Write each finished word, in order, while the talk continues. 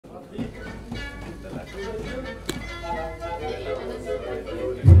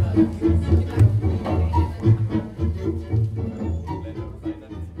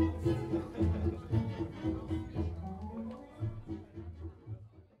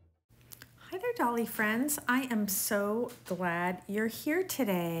there, Dolly friends. I am so glad you're here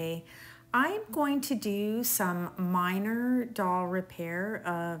today. I'm going to do some minor doll repair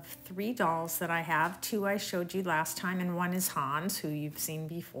of 3 dolls that I have. 2 I showed you last time, and 1 is Hans, who you've seen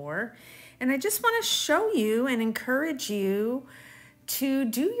before. And I just want to show you and encourage you to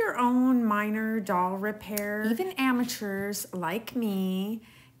do your own minor doll repair. Even amateurs like me,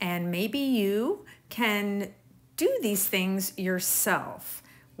 and maybe you, can do these things yourself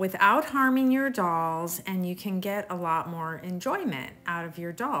without harming your dolls, and you can get a lot more enjoyment out of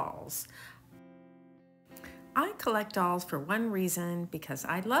your dolls. I collect dolls for one reason, because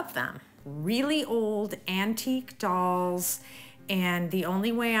I love them. Really old antique dolls, and the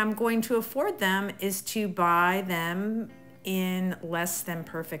only way I'm going to afford them is to buy them in less than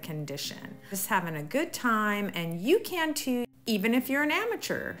perfect condition. Just having a good time, and you can too, even if you're an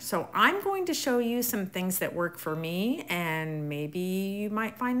amateur. So I'm going to show you some things that work for me, and maybe you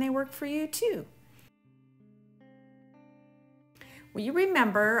might find they work for you too. Well, you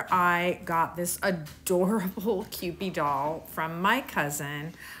remember I got this adorable Cupid doll from my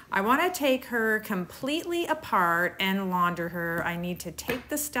cousin. I want to take her completely apart and launder her. I need to take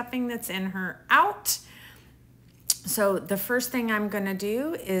the stuffing that's in her out. So the first thing I'm going to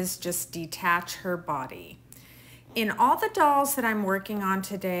do is just detach her body. In all the dolls that I'm working on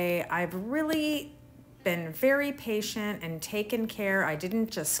today, I've really been very patient and taken care. I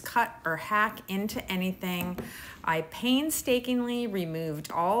didn't just cut or hack into anything. I painstakingly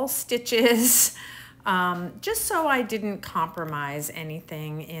removed all stitches, just so I didn't compromise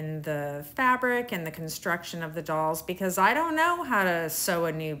anything in the fabric and the construction of the dolls, because I don't know how to sew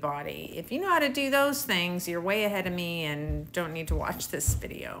a new body. If you know how to do those things, you're way ahead of me and don't need to watch this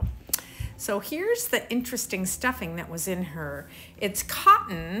video. So here's the interesting stuffing that was in her. It's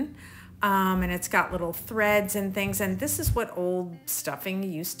cotton, and it's got little threads and things, and this is what old stuffing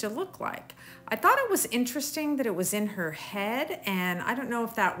used to look like. I thought it was interesting that it was in her head, and I don't know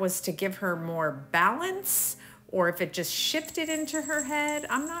if that was to give her more balance or if it just shifted into her head.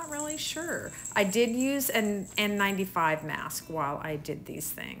 I'm not really sure. I did use an N95 mask while I did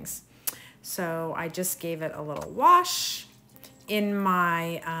these things. So I just gave it a little wash in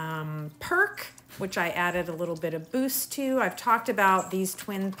my Perk, which I added a little bit of boost to. I've talked about these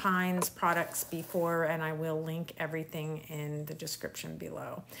Twin Pines products before, and I will link everything in the description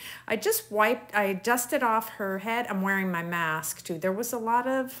below. I dusted off her head. I'm wearing my mask too. There was a lot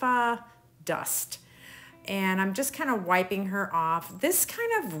of dust, and I'm just kind of wiping her off. This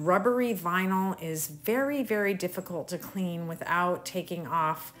kind of rubbery vinyl is very, very difficult to clean without taking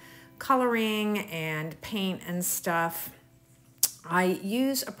off coloring and paint and stuff. I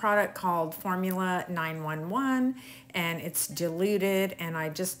use a product called Formula 911, and it's diluted, and I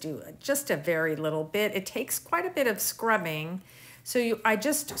just do just a very little bit. It takes quite a bit of scrubbing. So I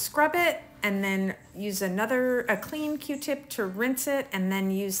just scrub it and then use a clean Q-tip to rinse it, and then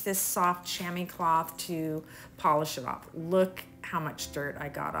use this soft chamois cloth to polish it off. Look how much dirt I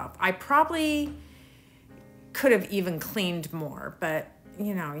got off. I probably could have even cleaned more, but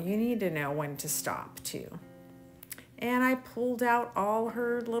you know, you need to know when to stop too. And I pulled out all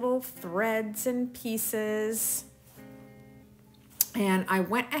her little threads and pieces. And I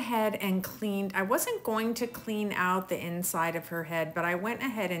went ahead and cleaned. I wasn't going to clean out the inside of her head, but I went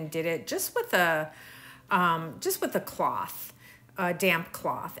ahead and did it just with a cloth, a damp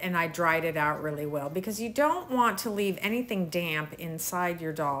cloth, and I dried it out really well, because you don't want to leave anything damp inside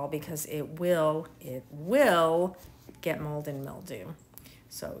your doll, because it will get mold and mildew.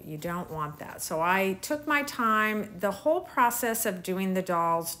 So you don't want that. So I took my time. The whole process of doing the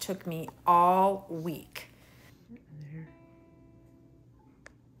dolls took me all week.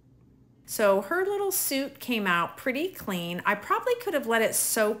 So her little suit came out pretty clean. I probably could have let it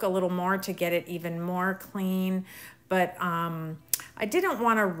soak a little more to get it even more clean, but I didn't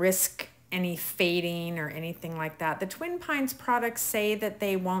want to risk any fading or anything like that. The Twin Pines products say that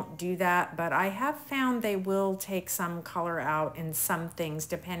they won't do that, but I have found they will take some color out in some things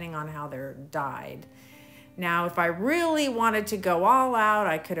depending on how they're dyed. Now, if I really wanted to go all out,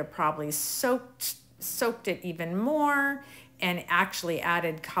 I could have probably soaked it even more and actually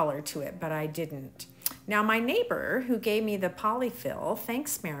added color to it, but I didn't. Now, my neighbor who gave me the polyfill,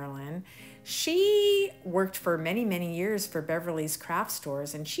 thanks Marilyn, she worked for many, many years for Beverly's craft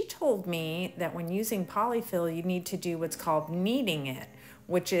stores, and she told me that when using polyfill, you need to do what's called kneading it,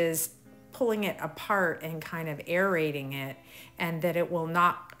 which is pulling it apart and kind of aerating it, and that it will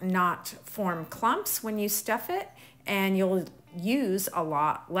not form clumps when you stuff it, and you'll use a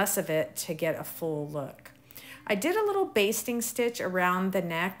lot less of it to get a full look. I did a little basting stitch around the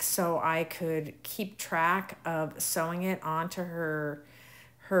neck so I could keep track of sewing it onto her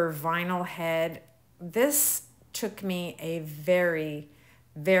her vinyl head. This took me a very,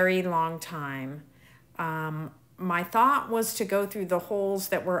 very long time. My thought was to go through the holes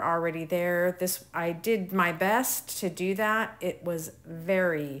that were already there. I did my best to do that. It was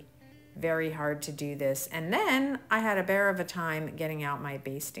very, very hard to do this. And then I had a bear of a time getting out my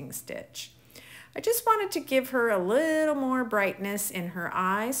basting stitch. I just wanted to give her a little more brightness in her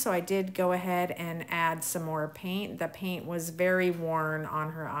eyes, so I did go ahead and add some more paint. The paint was very worn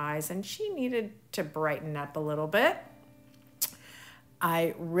on her eyes and she needed to brighten up a little bit.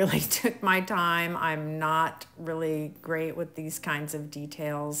 I really took my time. I'm not really great with these kinds of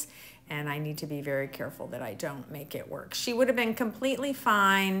details, and I need to be very careful that I don't make it work. She would have been completely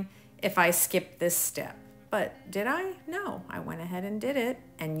fine if I skipped this step, but did I? No, I went ahead and did it,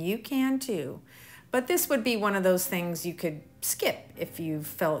 and you can too. But this would be one of those things you could skip if you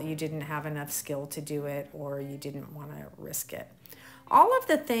felt you didn't have enough skill to do it or you didn't want to risk it. All of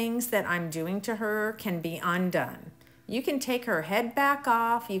the things that I'm doing to her can be undone. You can take her head back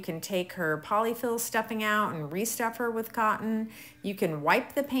off, you can take her polyfill stuffing out and restuff her with cotton. You can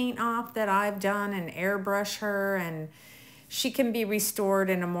wipe the paint off that I've done and airbrush her, and she can be restored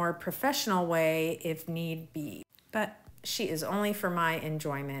in a more professional way if need be. But she is only for my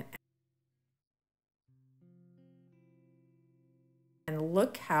enjoyment. And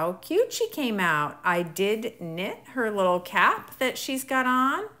look how cute she came out. I did knit her little cap that she's got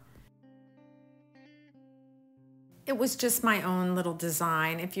on. It was just my own little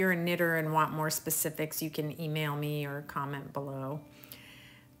design. If you're a knitter and want more specifics, you can email me or comment below.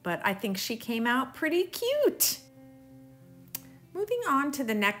 But I think she came out pretty cute. Moving on to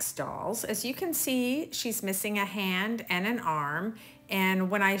the next dolls, as you can see, she's missing a hand and an arm. And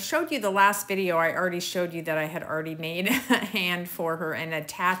when I showed you the last video, I already showed you that I had already made a hand for her and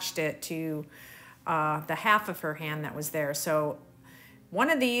attached it to the half of her hand that was there. So one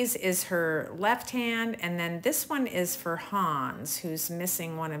of these is her left hand, and then this one is for Hans, who's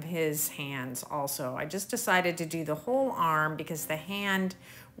missing one of his hands also. I just decided to do the whole arm because the hand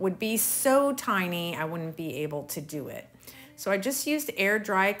would be so tiny I wouldn't be able to do it. So I just used air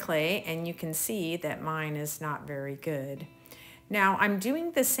dry clay, and you can see that mine is not very good. Now I'm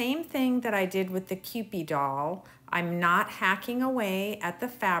doing the same thing that I did with the Cupid doll. I'm not hacking away at the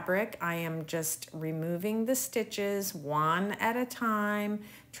fabric. I am just removing the stitches one at a time,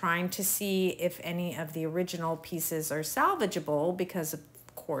 trying to see if any of the original pieces are salvageable, because of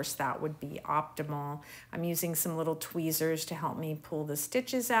course that would be optimal. I'm using some little tweezers to help me pull the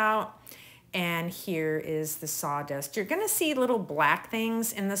stitches out. And here is the sawdust. You're gonna see little black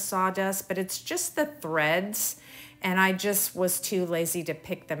things in the sawdust, but it's just the threads. And I just was too lazy to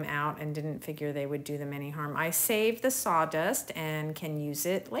pick them out and didn't figure they would do them any harm. I saved the sawdust and can use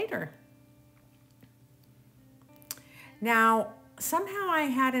it later. Now, somehow I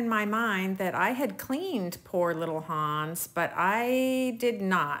had in my mind that I had cleaned poor little Hans, but I did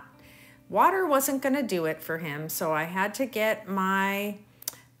not. Water wasn't gonna do it for him, so I had to get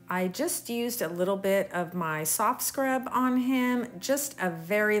I just used a little bit of my soft scrub on him, just a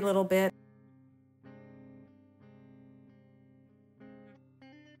very little bit.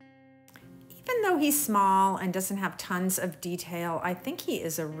 Even though he's small and doesn't have tons of detail, I think he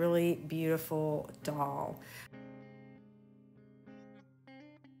is a really beautiful doll.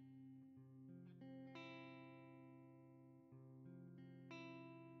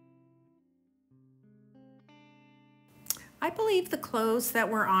 I believe the clothes that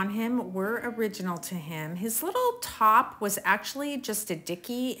were on him were original to him. His little top was actually just a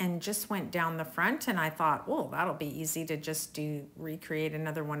dickie and just went down the front, and I thought, oh, that'll be easy to just recreate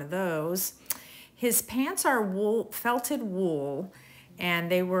another one of those. His pants are felted wool,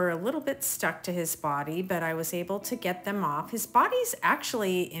 and they were a little bit stuck to his body, but I was able to get them off. His body's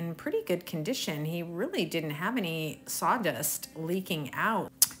actually in pretty good condition. He really didn't have any sawdust leaking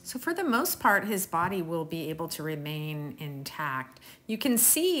out. So for the most part, his body will be able to remain intact. You can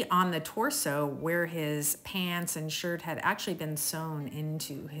see on the torso where his pants and shirt had actually been sewn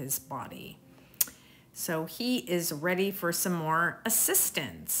into his body. So he is ready for some more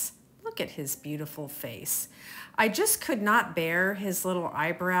assistance. Look at his beautiful face. I just could not bear his little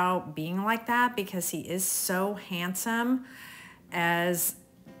eyebrow being like that because he is so handsome. As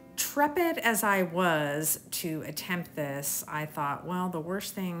trepid as I was to attempt this, I thought, well, the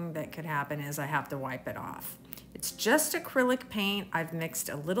worst thing that could happen is I have to wipe it off. It's just acrylic paint. I've mixed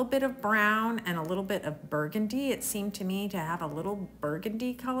a little bit of brown and a little bit of burgundy. It seemed to me to have a little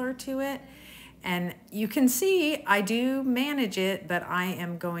burgundy color to it. And you can see I do manage it, but I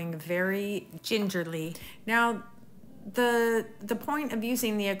am going very gingerly. Now, the point of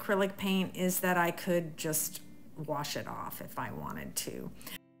using the acrylic paint is that I could just wash it off if I wanted to.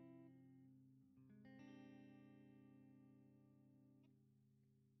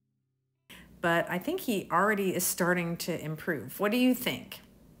 but I think he already is starting to improve. What do you think?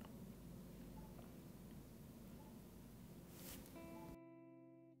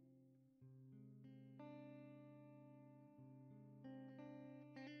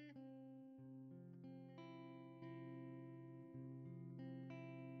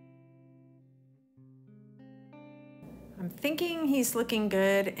 I'm thinking he's looking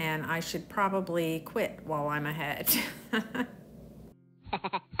good and I should probably quit while I'm ahead.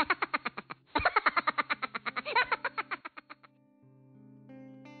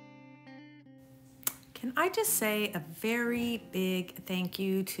 Can I just say a very big thank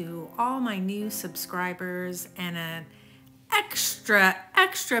you to all my new subscribers and an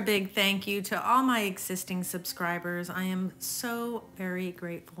extra big thank you to all my existing subscribers. I am so very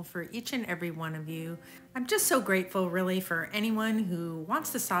grateful for each and every one of you. I'm just so grateful really for anyone who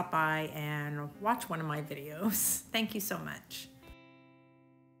wants to stop by and watch one of my videos. Thank you so much.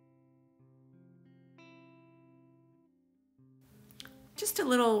 Just a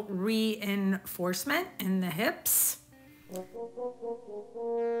little reinforcement in the hips.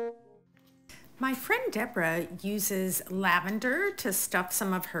 My friend Deborah uses lavender to stuff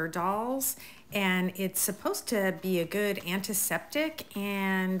some of her dolls, and it's supposed to be a good antiseptic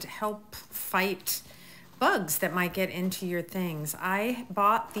and help fight bugs that might get into your things. I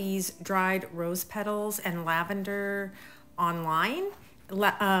bought these dried rose petals and lavender online.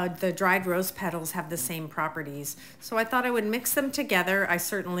 The dried rose petals have the same properties, so I thought I would mix them together. I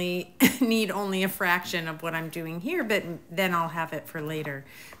certainly need only a fraction of what I'm doing here, but then I'll have it for later.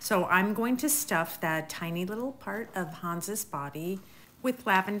 So I'm going to stuff that tiny little part of Hans's body with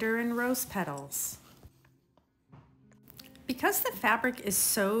lavender and rose petals. Because the fabric is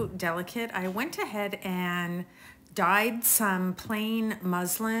so delicate, I went ahead and dyed some plain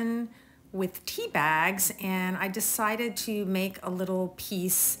muslin with tea bags, and I decided to make a little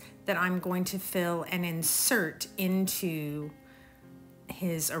piece that I'm going to fill and insert into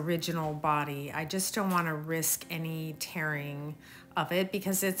his original body. I just don't want to risk any tearing of it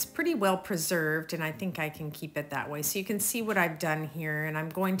because it's pretty well preserved, and I think I can keep it that way. So you can see what I've done here, and I'm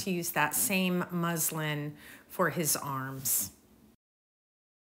going to use that same muslin for his arms.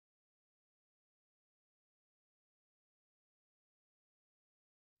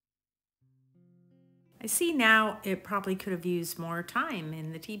 I see now it probably could have used more time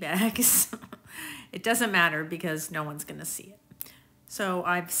in the tea bags. It doesn't matter because no one's gonna see it. So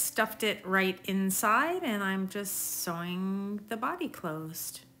I've stuffed it right inside and I'm just sewing the body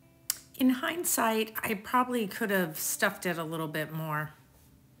closed. In hindsight, I probably could have stuffed it a little bit more.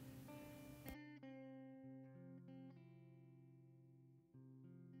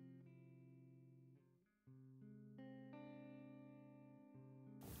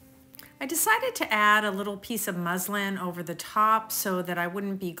 I decided to add a little piece of muslin over the top so that I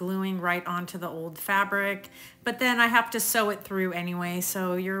wouldn't be gluing right onto the old fabric, but then I have to sew it through anyway,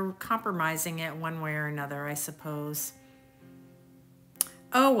 so you're compromising it one way or another, I suppose.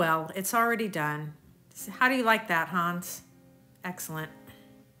 Oh well, it's already done. How do you like that, Hans? Excellent.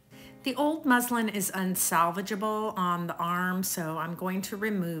 The old muslin is unsalvageable on the arm, so I'm going to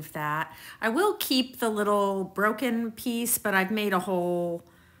remove that. I will keep the little broken piece, but I've made a whole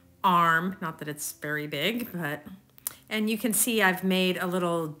arm, not that it's very big, but, and you can see I've made a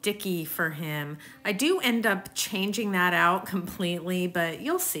little dicky for him. I do end up changing that out completely, but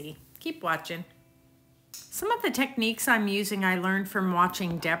you'll see. Keep watching. Some of the techniques I'm using I learned from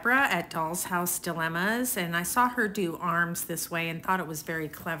watching Deborah at Doll's House Dilemmas, and I saw her do arms this way and thought it was very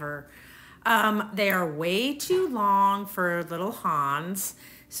clever. They are way too long for little Hans,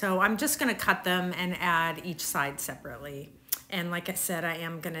 so I'm just going to cut them and add each side separately. And like I said, I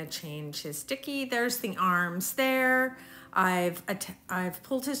am gonna change his dicky. There's the arms there. I've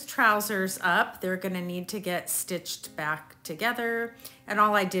pulled his trousers up. They're gonna need to get stitched back together. And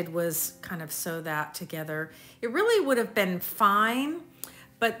all I did was kind of sew that together. It really would have been fine,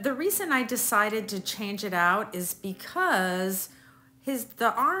 but the reason I decided to change it out is because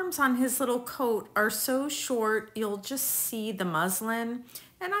the arms on his little coat are so short, you'll just see the muslin.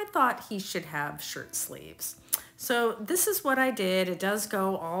 And I thought he should have shirt sleeves. So this is what I did. It does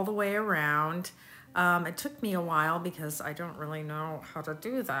go all the way around. It took me a while because I don't really know how to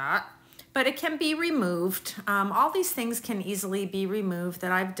do that, but it can be removed. All these things can easily be removed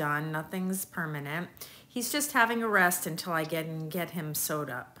that I've done. Nothing's permanent. He's just having a rest until I get him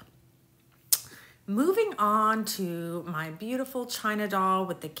sewed up. Moving on to my beautiful China doll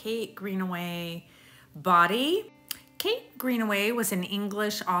with the Kate Greenaway body. Kate Greenaway was an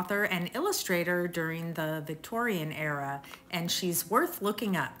English author and illustrator during the Victorian era, and she's worth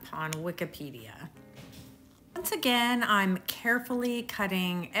looking up on Wikipedia. once again, I'm carefully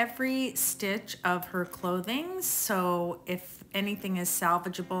cutting every stitch of her clothing, so if anything is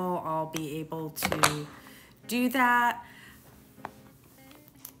salvageable, I'll be able to do that.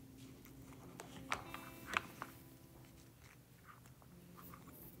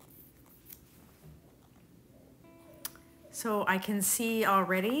 So I can see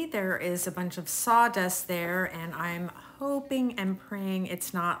already there is a bunch of sawdust there, and I'm hoping and praying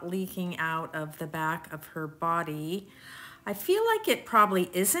it's not leaking out of the back of her body. I feel like it probably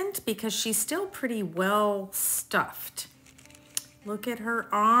isn't because she's still pretty well stuffed. Look at her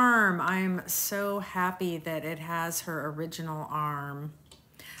arm. I'm so happy that it has her original arm.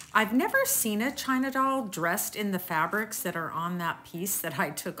 I've never seen a China doll dressed in the fabrics that are on that piece that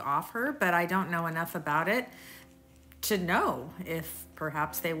I took off her, but I don't know enough about it to know if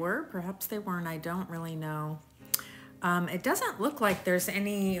perhaps they were, perhaps they weren't. I don't really know. It doesn't look like there's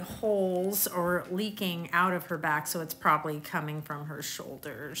any holes or leaking out of her back, so it's probably coming from her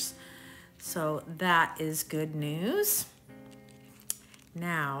shoulders. So that is good news.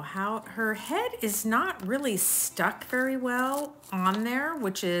 Now, how her head is not really stuck very well on there,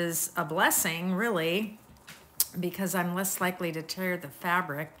 which is a blessing, really, because I'm less likely to tear the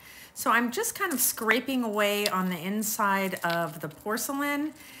fabric. So I'm just kind of scraping away on the inside of the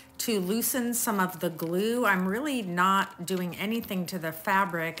porcelain to loosen some of the glue. I'm really not doing anything to the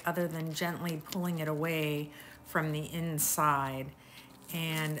fabric other than gently pulling it away from the inside.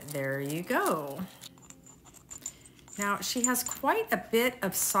 And there you go. Now she has quite a bit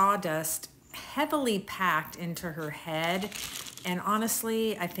of sawdust heavily packed into her head. And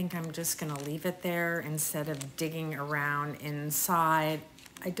honestly, I think I'm just gonna leave it there instead of digging around inside.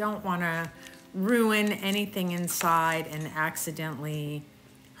 I don't wanna ruin anything inside and accidentally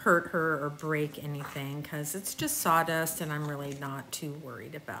hurt her or break anything because it's just sawdust and I'm really not too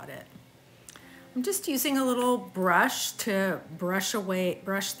worried about it. I'm just using a little brush to brush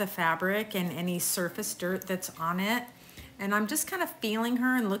the fabric and any surface dirt that's on it. And I'm just kind of feeling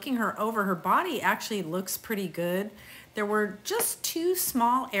her and looking her over. Her body actually looks pretty good. There were just two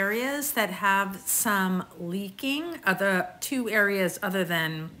small areas that have some leaking, the two areas other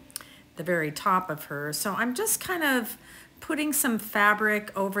than the very top of her. So I'm just kind of putting some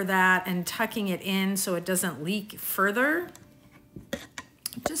fabric over that and tucking it in so it doesn't leak further,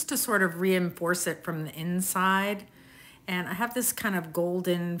 just to sort of reinforce it from the inside. And I have this kind of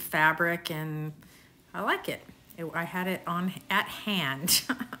golden fabric and I like it. I had it on at hand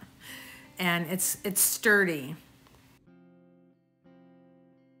and it's sturdy.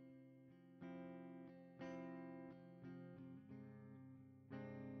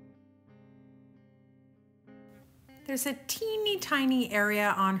 There's a teeny tiny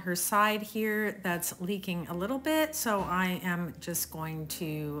area on her side here that's leaking a little bit, so I am just going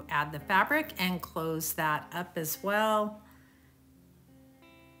to add the fabric and close that up as well.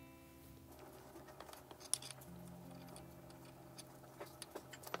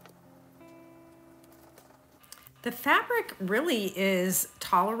 The fabric really is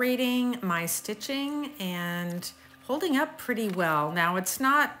tolerating my stitching and holding up pretty well. Now it's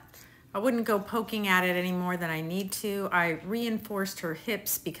not, I wouldn't go poking at it any more than I need to. I reinforced her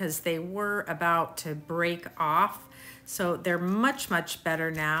hips because they were about to break off. So they're much, much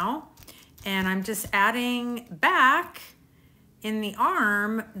better now. And I'm just adding back in the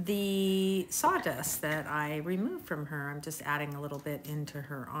arm the sawdust that I removed from her. I'm just adding a little bit into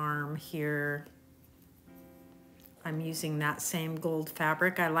her arm here. I'm using that same gold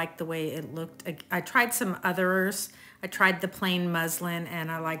fabric. I like the way it looked. I tried some others. I tried the plain muslin and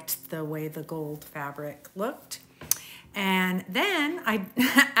I liked the way the gold fabric looked. And then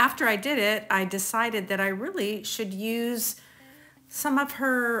after I did it, I decided that I really should use some of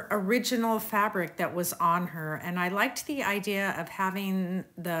her original fabric that was on her. And I liked the idea of having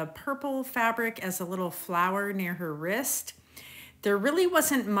the purple fabric as a little flower near her wrist. There really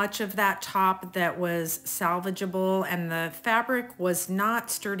wasn't much of that top that was salvageable, and the fabric was not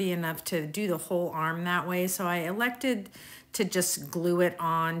sturdy enough to do the whole arm that way, so I elected to just glue it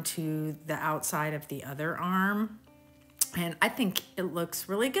on to the outside of the other arm. And I think it looks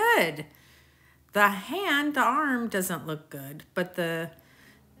really good. The arm doesn't look good, but the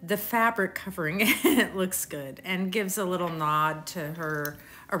fabric covering it looks good and gives a little nod to her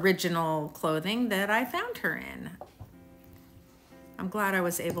original clothing that I found her in. I'm glad I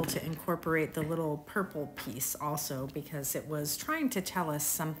was able to incorporate the little purple piece also because it was trying to tell us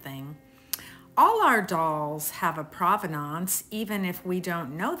something. All our dolls have a provenance, even if we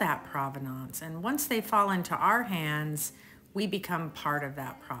don't know that provenance. And once they fall into our hands, we become part of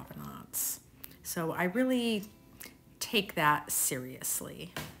that provenance. So I really take that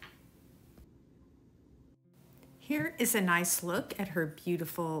seriously. Here is a nice look at her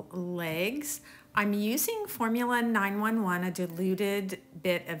beautiful legs. I'm using Formula 911, a diluted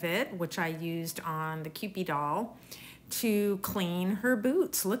bit of it, which I used on the Cupid doll, to clean her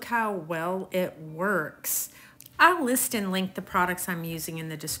boots. Look how well it works. I'll list and link the products I'm using in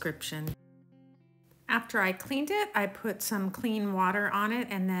the description. After I cleaned it, I put some clean water on it,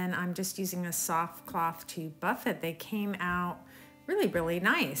 and then I'm just using a soft cloth to buff it. They came out really, really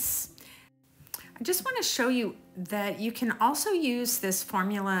nice. I just want to show you that you can also use this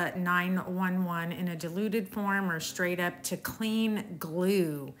Formula 911 in a diluted form or straight up to clean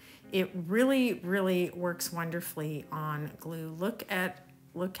glue. It really, really works wonderfully on glue.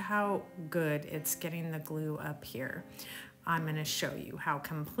 Look how good it's getting the glue up here. I'm going to show you how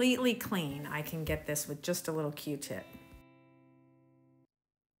completely clean I can get this with just a little Q-tip.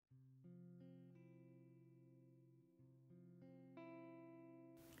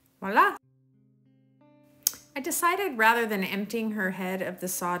 Voila! I decided rather than emptying her head of the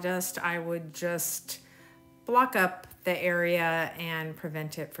sawdust, I would just block up the area and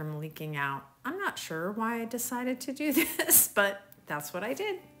prevent it from leaking out. I'm not sure why I decided to do this, but that's what I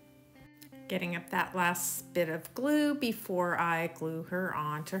did. Getting up that last bit of glue before I glue her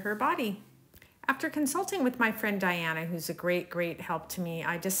onto her body. After consulting with my friend Diana, who's a great help to me,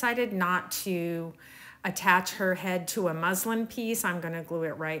 I decided not to attach her head to a muslin piece. I'm going to glue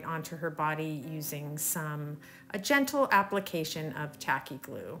it right onto her body using a gentle application of tacky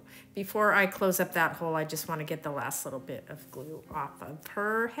glue. Before I close up that hole, I just want to get the last little bit of glue off of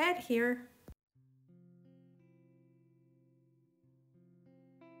her head here.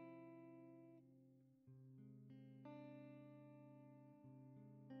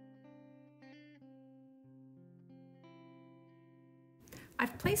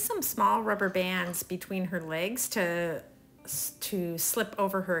 I've placed some small rubber bands between her legs to slip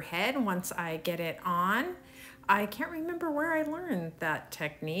over her head once I get it on. I can't remember where I learned that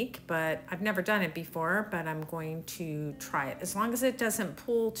technique, but I've never done it before, but I'm going to try it. As long as it doesn't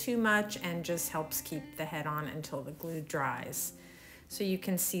pull too much and just helps keep the head on until the glue dries. So you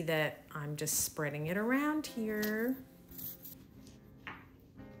can see that I'm just spreading it around here.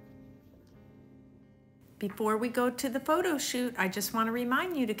 Before we go to the photo shoot, I just want to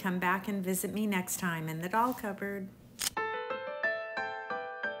remind you to come back and visit me next time in the doll cupboard.